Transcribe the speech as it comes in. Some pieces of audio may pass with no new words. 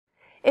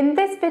In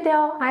this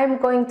video, I'm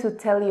going to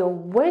tell you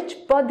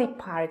which body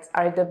parts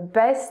are the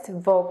best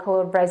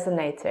vocal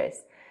resonators.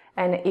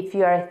 And if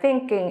you are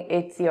thinking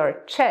it's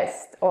your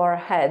chest or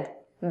head,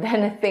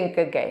 then think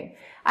again.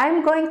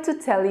 I'm going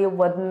to tell you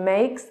what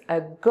makes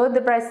a good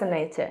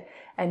resonator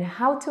and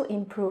how to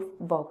improve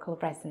vocal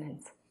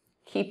resonance.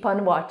 Keep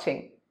on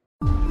watching.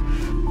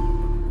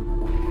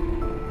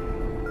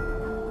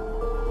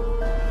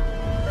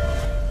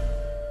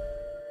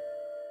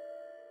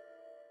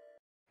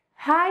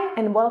 Hi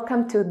and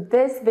welcome to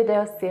this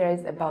video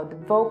series about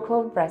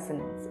vocal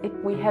resonance. If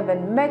we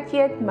haven't met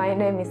yet, my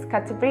name is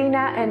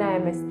Katarina and I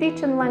am a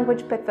speech and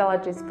language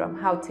pathologist from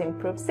How to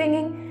Improve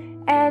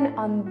Singing, and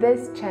on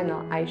this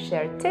channel I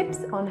share tips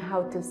on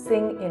how to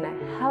sing in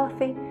a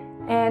healthy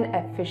and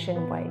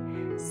efficient way.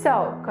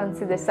 So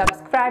consider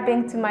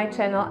subscribing to my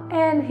channel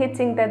and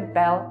hitting that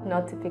bell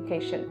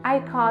notification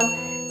icon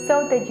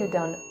so that you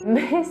don't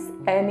miss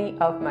any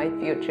of my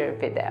future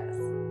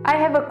videos. I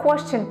have a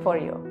question for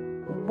you.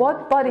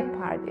 What body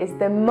part is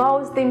the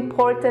most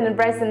important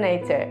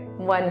resonator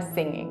when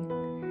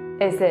singing?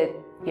 Is it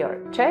your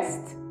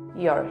chest,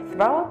 your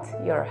throat,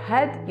 your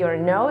head, your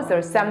nose,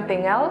 or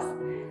something else?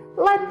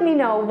 Let me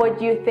know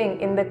what you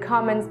think in the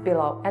comments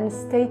below and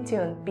stay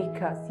tuned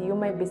because you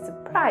may be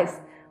surprised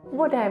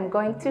what I'm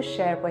going to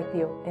share with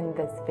you in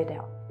this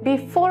video.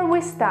 Before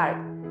we start,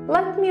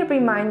 let me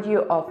remind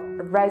you of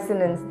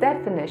resonance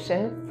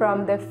definition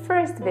from the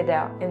first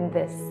video in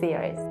this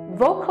series.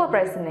 Vocal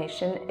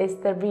resonation is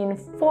the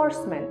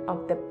reinforcement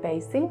of the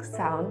basic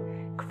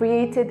sound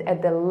created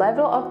at the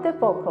level of the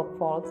vocal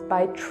folds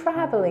by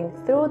traveling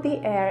through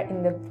the air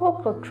in the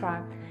vocal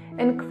tract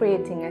and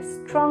creating a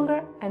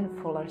stronger and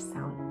fuller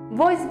sound.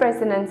 Voice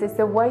resonance is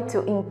a way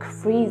to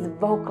increase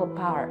vocal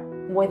power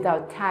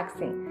without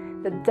taxing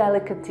the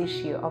delicate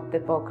tissue of the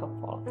vocal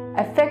fold.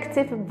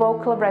 Effective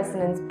vocal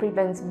resonance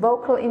prevents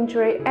vocal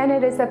injury and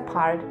it is a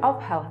part of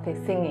healthy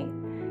singing.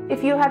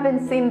 If you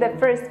haven't seen the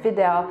first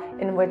video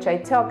in which I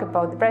talk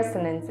about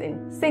resonance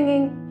in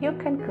singing, you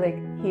can click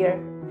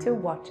here to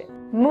watch it.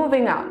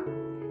 Moving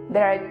on,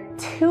 there are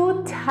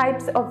two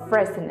types of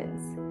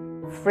resonance.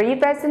 Free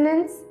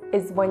resonance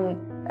is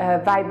when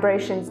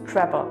vibrations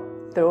travel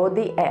through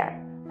the air,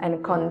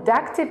 and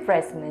conductive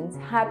resonance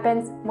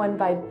happens when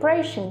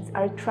vibrations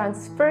are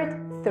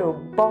transferred through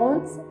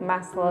bones,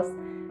 muscles,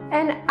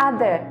 and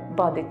other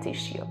body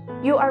tissue.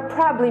 You are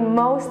probably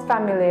most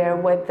familiar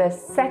with the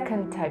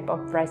second type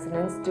of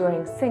resonance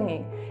during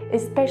singing,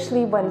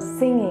 especially when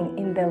singing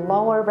in the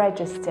lower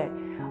register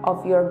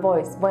of your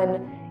voice,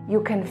 when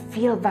you can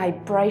feel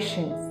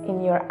vibrations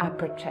in your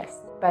upper chest.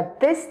 But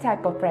this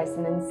type of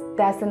resonance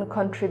doesn't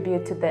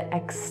contribute to the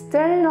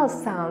external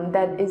sound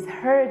that is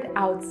heard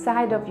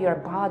outside of your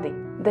body.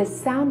 The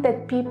sound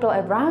that people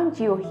around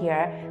you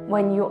hear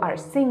when you are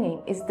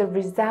singing is the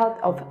result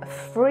of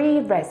free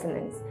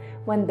resonance,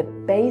 when the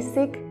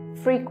basic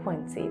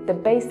frequency, the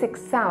basic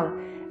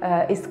sound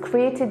is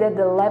created at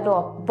the level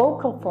of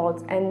vocal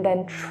folds and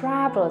then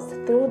travels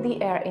through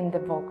the air in the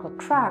vocal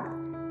tract,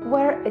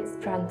 where it's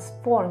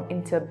transformed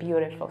into a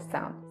beautiful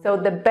sound. So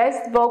the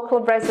best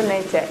vocal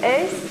resonator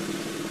is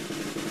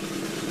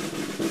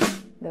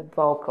the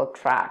vocal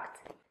tract.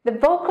 The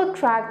vocal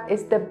tract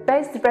is the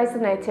best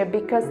resonator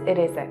because it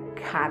is a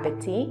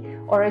cavity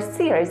or a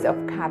series of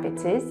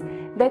cavities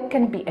that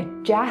can be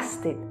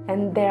adjusted,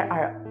 and there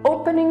are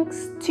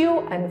openings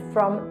to and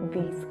from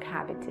these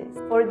cavities.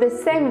 For the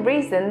same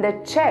reason, the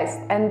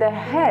chest and the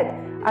head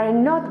are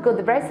not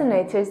good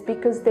resonators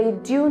because they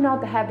do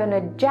not have an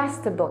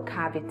adjustable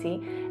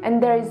cavity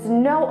and there is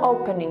no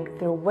opening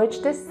through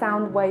which the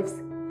sound waves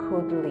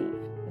could leave.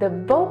 The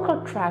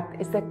vocal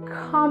tract is a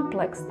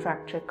complex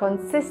structure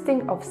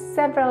consisting of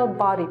several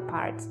body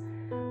parts,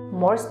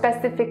 more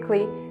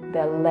specifically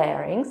the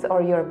larynx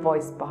or your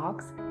voice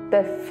box,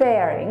 the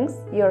pharynx,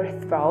 your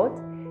throat,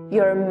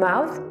 your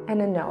mouth,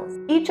 and a nose.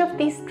 Each of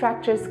these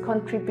structures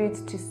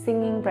contributes to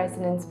singing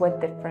resonance with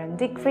different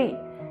degree.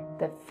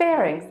 The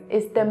pharynx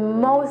is the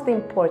most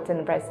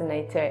important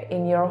resonator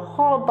in your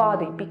whole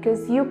body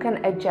because you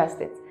can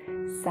adjust its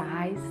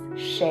size,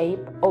 shape,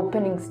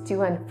 openings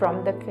to and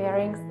from the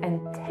pharynx,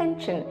 and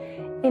tension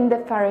in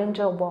the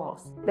pharyngeal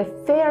walls. The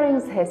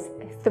pharynx has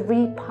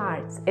three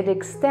parts. It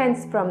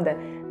extends from the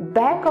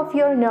back of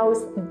your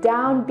nose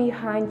down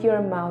behind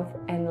your mouth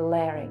and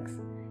larynx.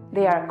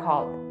 They are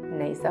called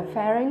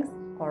nasopharynx,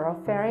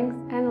 oropharynx,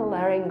 and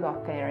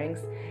laryngopharynx,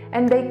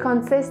 and they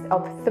consist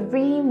of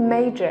three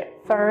major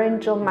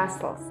pharyngeal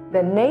muscles. The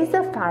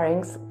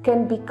nasopharynx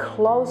can be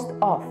closed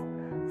off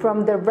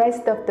from the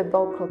rest of the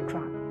vocal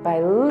tract by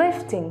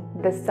lifting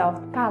the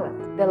soft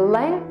palate. The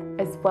length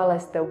as well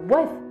as the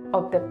width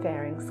of the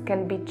pharynx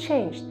can be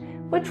changed,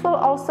 which will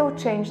also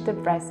change the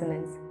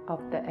resonance of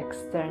the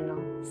external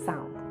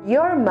sound.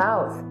 Your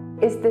mouth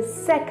is the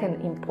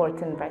second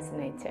important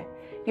resonator.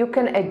 You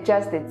can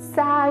adjust its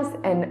size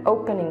and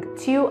opening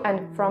to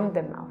and from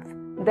the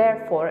mouth.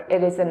 Therefore,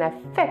 it is an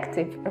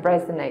effective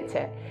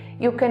resonator.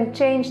 You can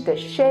change the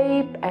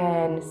shape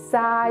and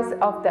size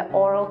of the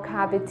oral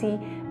cavity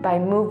by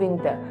moving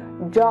the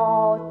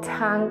jaw,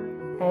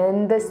 tongue,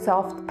 and the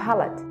soft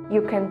palate.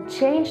 You can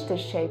change the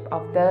shape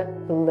of the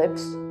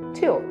lips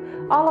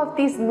too. All of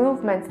these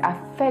movements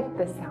affect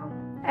the sound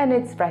and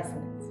its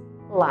resonance.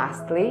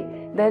 Lastly,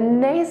 the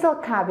nasal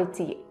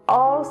cavity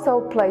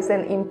also plays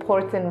an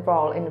important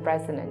role in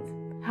resonance.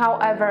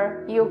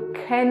 However, you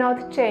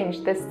cannot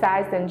change the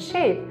size and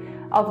shape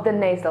of the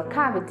nasal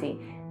cavity,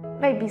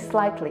 maybe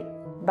slightly,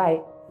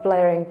 by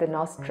flaring the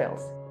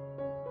nostrils.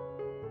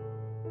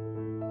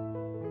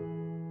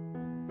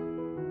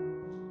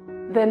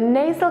 The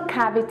nasal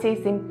cavity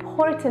is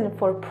important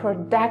for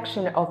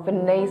production of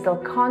nasal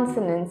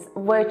consonants,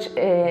 which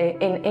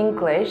in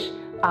English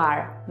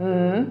are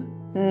and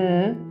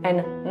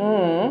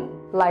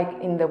like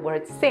in the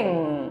word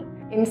sing.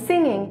 In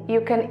singing,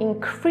 you can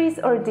increase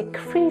or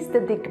decrease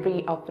the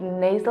degree of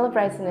nasal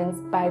resonance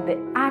by the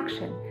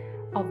action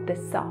of the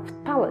soft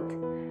palate.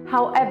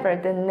 However,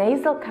 the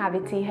nasal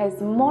cavity has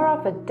more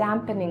of a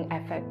dampening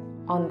effect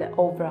on the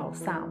overall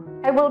sound.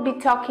 I will be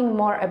talking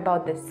more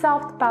about the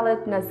soft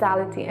palate,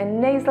 nasality, and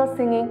nasal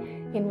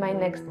singing in my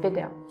next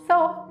video.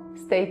 So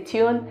stay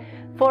tuned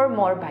for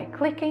more by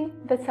clicking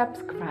the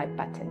subscribe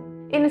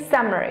button. In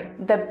summary,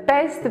 the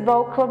best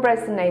vocal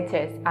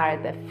resonators are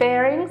the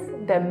pharynx,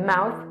 the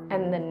mouth,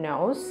 and the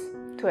nose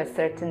to a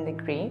certain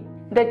degree.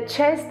 The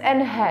chest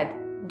and head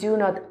do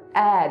not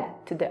add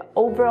to the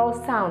overall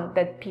sound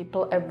that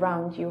people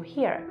around you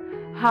hear.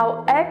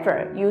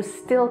 However, you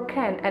still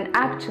can, and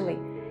actually,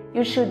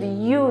 you should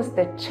use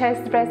the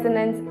chest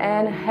resonance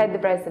and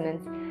head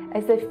resonance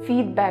as a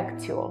feedback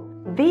tool.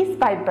 These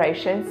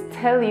vibrations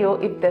tell you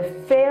if the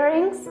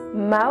pharynx,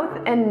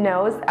 mouth, and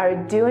nose are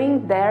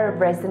doing their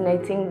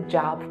resonating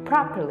job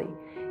properly.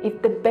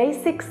 If the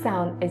basic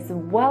sound is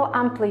well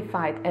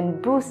amplified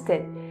and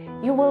boosted,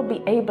 you will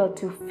be able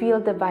to feel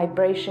the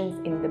vibrations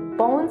in the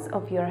bones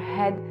of your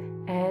head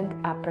and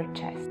upper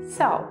chest.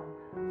 So,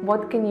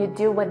 what can you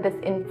do with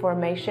this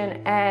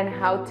information and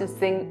how to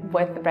sing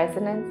with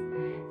resonance?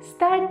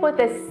 Start with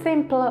a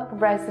simple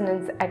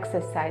resonance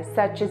exercise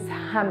such as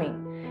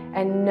humming,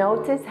 and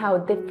notice how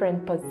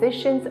different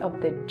positions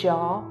of the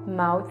jaw,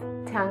 mouth,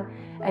 tongue,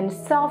 and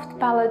soft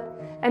palate,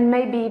 and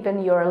maybe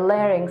even your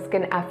larynx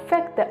can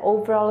affect the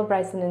overall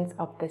resonance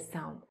of the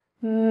sound.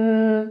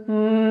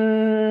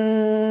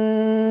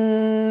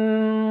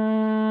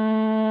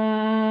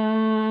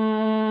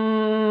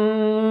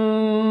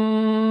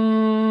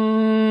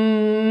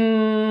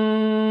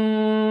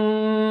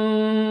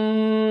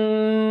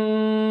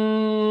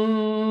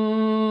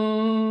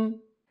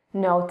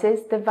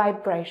 Notice the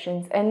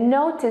vibrations and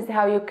notice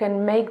how you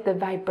can make the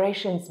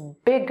vibrations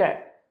bigger,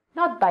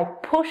 not by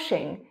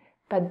pushing,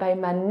 but by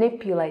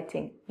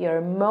manipulating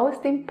your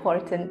most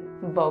important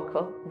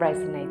vocal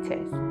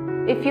resonators.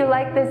 If you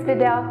like this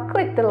video,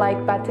 click the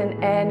like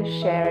button and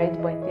share it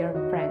with your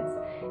friends.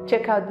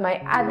 Check out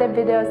my other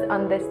videos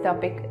on this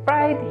topic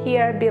right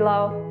here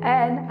below,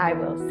 and I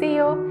will see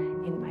you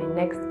in my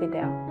next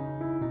video.